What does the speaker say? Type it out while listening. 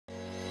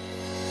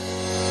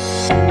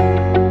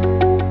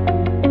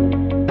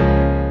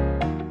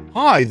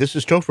Hi, this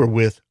is Topher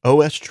with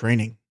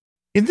OSTraining.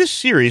 In this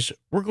series,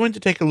 we're going to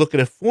take a look at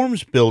a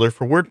forms builder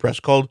for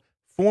WordPress called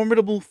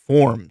Formidable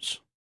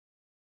Forms.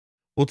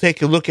 We'll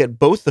take a look at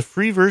both the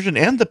free version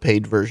and the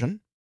paid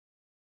version,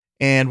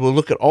 and we'll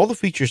look at all the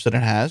features that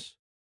it has,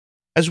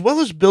 as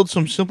well as build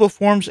some simple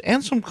forms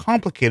and some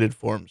complicated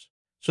forms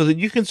so that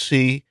you can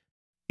see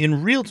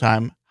in real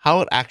time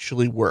how it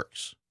actually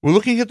works. We're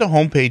looking at the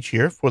home page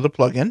here for the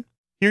plugin.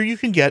 Here you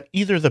can get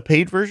either the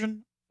paid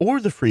version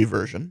or the free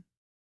version,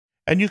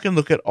 and you can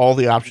look at all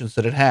the options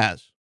that it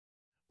has.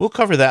 We'll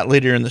cover that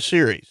later in the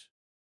series.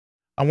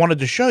 I wanted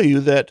to show you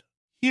that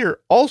here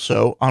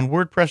also on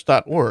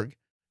WordPress.org,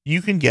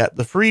 you can get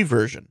the free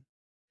version.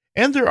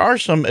 And there are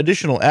some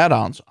additional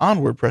add-ons on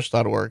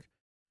WordPress.org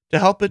to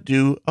help it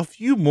do a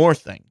few more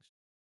things.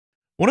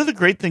 One of the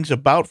great things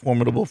about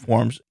Formidable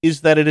Forms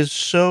is that it is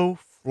so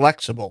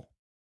flexible.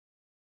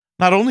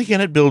 Not only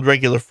can it build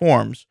regular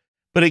forms,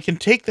 but it can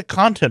take the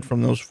content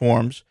from those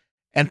forms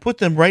and put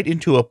them right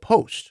into a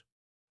post.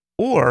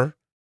 Or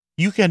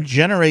you can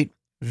generate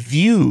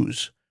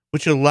views,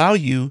 which allow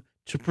you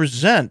to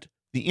present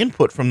the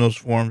input from those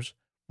forms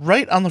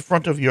right on the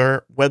front of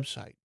your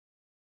website.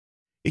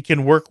 It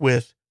can work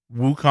with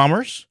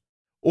WooCommerce,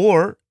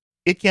 or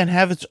it can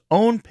have its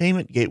own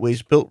payment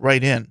gateways built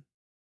right in.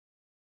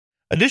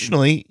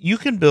 Additionally, you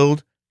can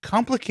build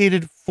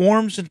complicated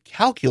forms and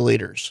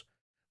calculators,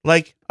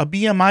 like a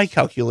BMI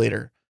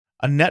calculator,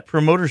 a Net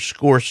Promoter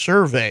Score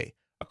survey,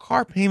 a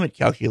car payment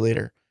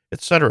calculator,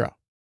 etc.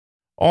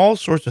 All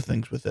sorts of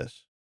things with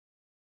this.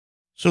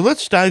 So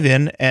let's dive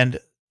in and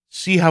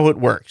see how it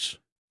works.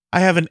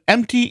 I have an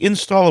empty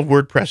install of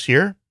WordPress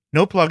here,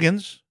 no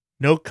plugins,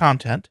 no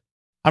content.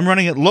 I'm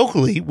running it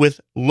locally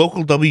with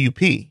local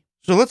WP.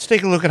 So let's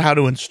take a look at how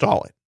to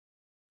install it.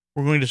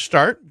 We're going to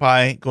start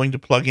by going to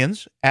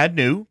Plugins, Add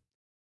New,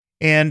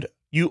 and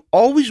you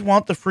always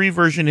want the free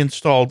version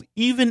installed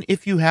even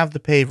if you have the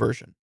pay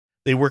version.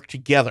 They work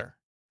together.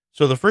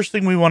 So the first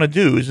thing we want to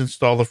do is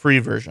install the free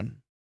version.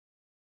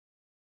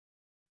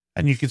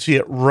 And you can see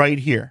it right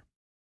here.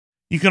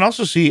 You can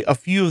also see a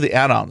few of the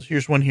add-ons.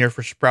 Here's one here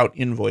for Sprout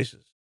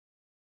Invoices.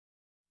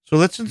 So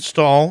let's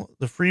install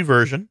the free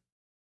version.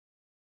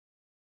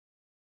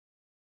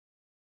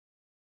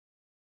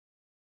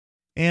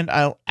 And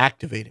I'll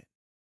activate it.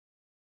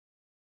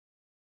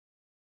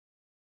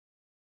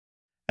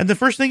 And the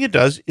first thing it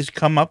does is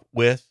come up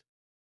with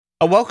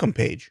a welcome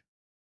page.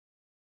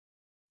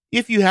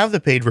 If you have the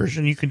paid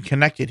version, you can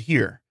connect it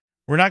here.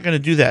 We're not going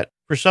to do that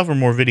for several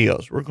more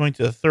videos. We're going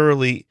to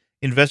thoroughly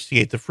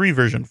investigate the free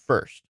version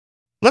first.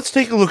 Let's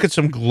take a look at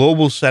some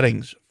global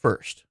settings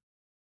first.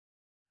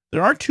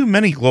 There aren't too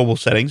many global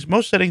settings.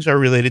 Most settings are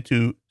related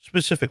to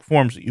specific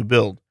forms that you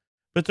build,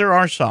 but there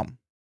are some.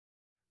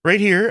 Right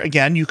here,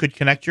 again, you could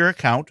connect your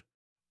account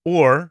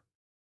or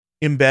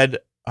embed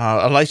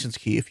a license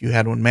key if you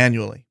had one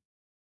manually.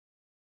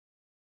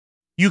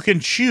 You can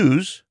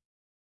choose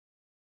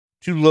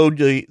to load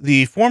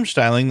the form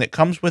styling that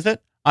comes with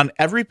it on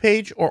every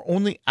page or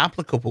only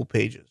applicable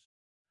pages.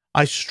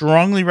 I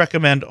strongly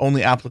recommend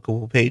only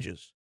applicable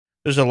pages.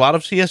 There's a lot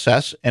of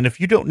CSS, and if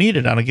you don't need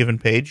it on a given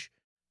page,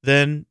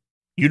 then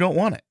you don't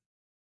want it.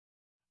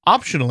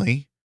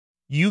 Optionally,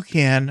 you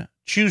can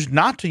choose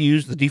not to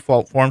use the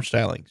default form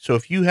styling. So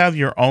if you have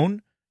your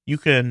own, you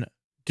can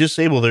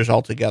disable theirs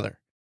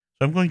altogether.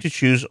 So I'm going to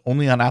choose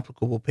only on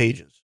applicable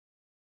pages.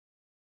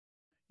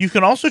 You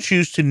can also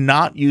choose to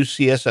not use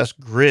CSS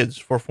grids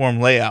for form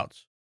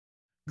layouts.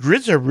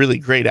 Grids are really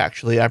great,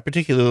 actually. I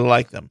particularly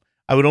like them.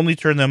 I would only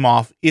turn them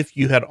off if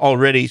you had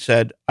already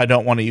said, I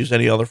don't want to use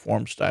any other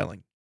form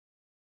styling.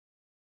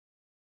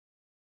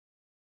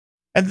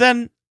 And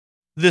then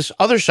this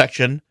other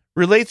section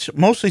relates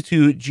mostly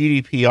to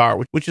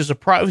GDPR, which is a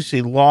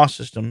privacy law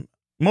system,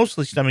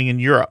 mostly stemming in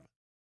Europe.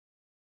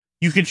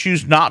 You can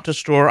choose not to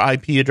store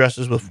IP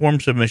addresses with form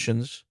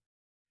submissions,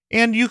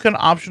 and you can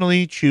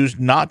optionally choose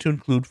not to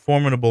include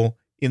Formidable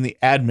in the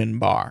admin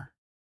bar.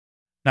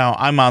 Now,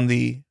 I'm on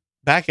the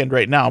back end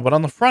right now, but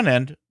on the front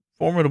end,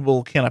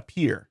 Formidable can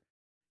appear.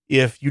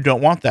 If you don't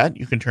want that,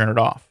 you can turn it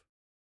off.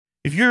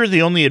 If you're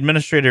the only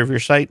administrator of your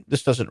site,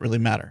 this doesn't really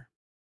matter.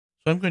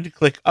 So I'm going to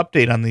click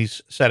Update on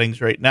these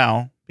settings right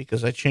now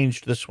because I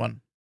changed this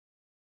one.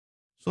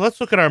 So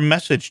let's look at our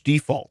message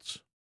defaults.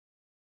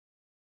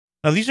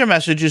 Now, these are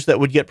messages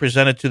that would get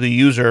presented to the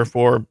user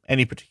for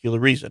any particular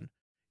reason.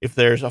 If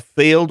there's a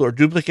failed or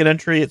duplicate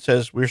entry, it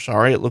says, we're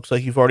sorry, it looks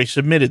like you've already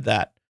submitted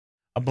that.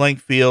 A blank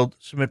field,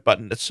 submit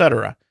button,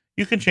 etc.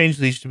 You can change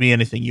these to be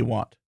anything you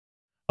want.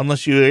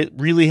 Unless you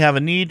really have a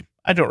need,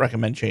 I don't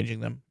recommend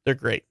changing them. They're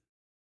great.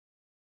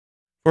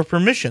 For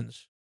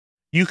permissions,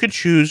 you can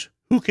choose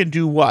who can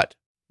do what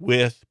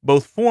with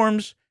both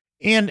forms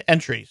and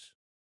entries.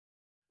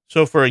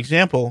 So, for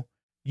example,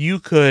 you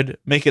could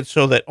make it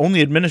so that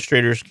only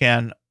administrators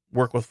can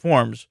work with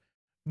forms,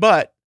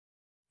 but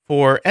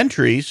for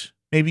entries,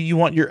 maybe you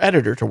want your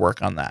editor to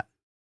work on that.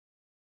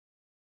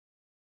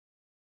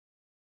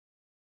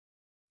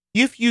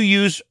 If you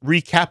use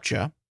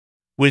reCAPTCHA,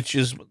 which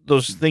is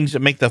those things that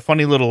make the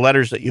funny little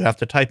letters that you have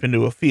to type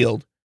into a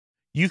field,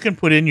 you can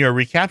put in your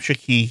reCAPTCHA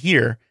key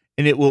here,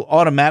 and it will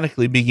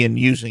automatically begin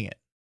using it.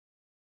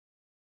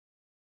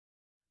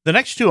 The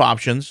next two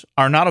options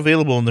are not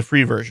available in the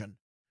free version.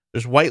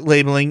 There's white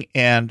labeling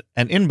and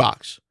an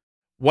inbox.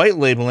 White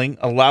labeling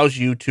allows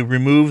you to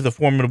remove the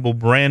Formidable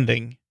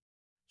branding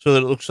so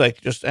that it looks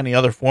like just any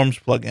other Forms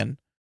plugin.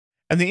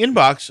 And the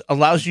inbox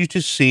allows you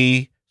to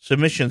see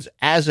submissions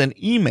as an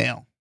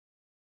email.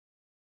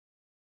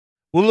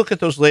 We'll look at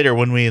those later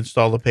when we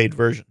install the paid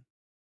version.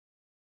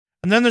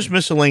 And then there's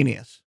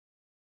miscellaneous.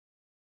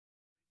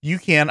 You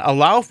can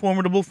allow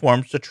Formidable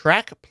Forms to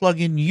track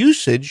plugin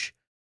usage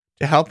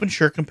to help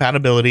ensure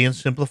compatibility and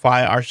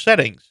simplify our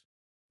settings.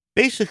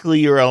 Basically,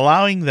 you're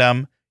allowing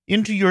them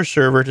into your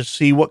server to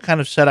see what kind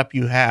of setup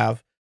you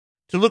have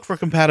to look for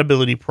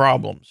compatibility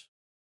problems.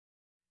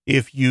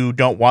 If you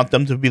don't want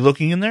them to be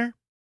looking in there,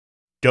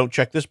 don't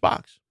check this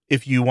box.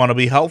 If you want to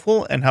be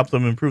helpful and help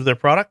them improve their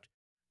product,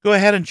 go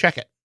ahead and check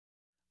it.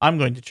 I'm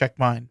going to check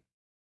mine.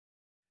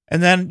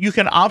 And then you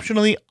can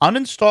optionally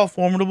uninstall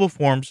Formidable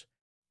Forms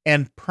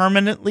and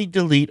permanently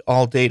delete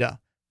all data.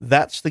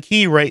 That's the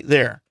key right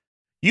there.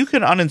 You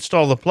can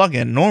uninstall the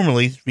plugin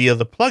normally via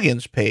the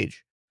plugins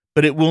page,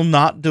 but it will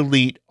not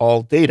delete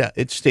all data.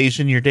 It stays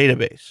in your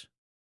database.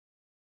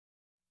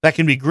 That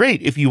can be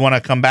great if you want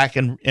to come back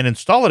and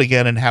install it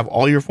again and have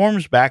all your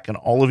forms back and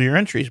all of your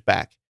entries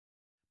back.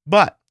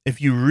 But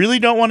if you really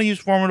don't want to use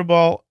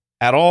Formidable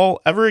at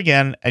all ever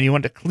again, and you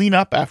want to clean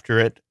up after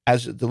it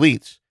as it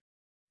deletes,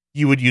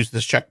 you would use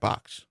this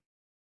checkbox.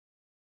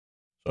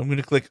 So I'm going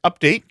to click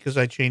Update because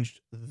I changed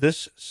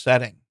this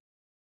setting.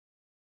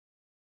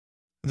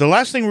 The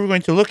last thing we're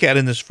going to look at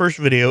in this first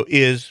video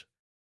is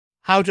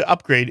how to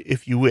upgrade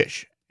if you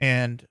wish.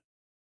 And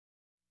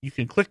you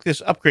can click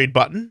this upgrade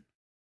button,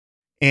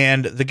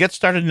 and the Get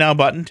Started Now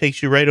button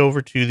takes you right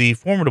over to the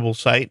Formidable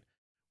site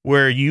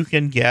where you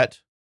can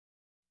get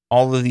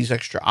all of these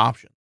extra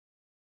options.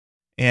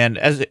 And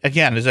as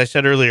I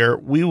said earlier,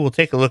 we will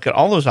take a look at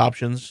all those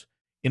options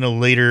in a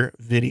later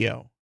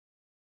video.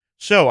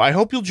 So I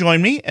hope you'll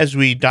join me as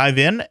we dive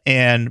in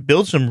and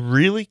build some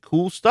really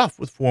cool stuff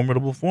with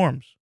Formidable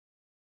Forms.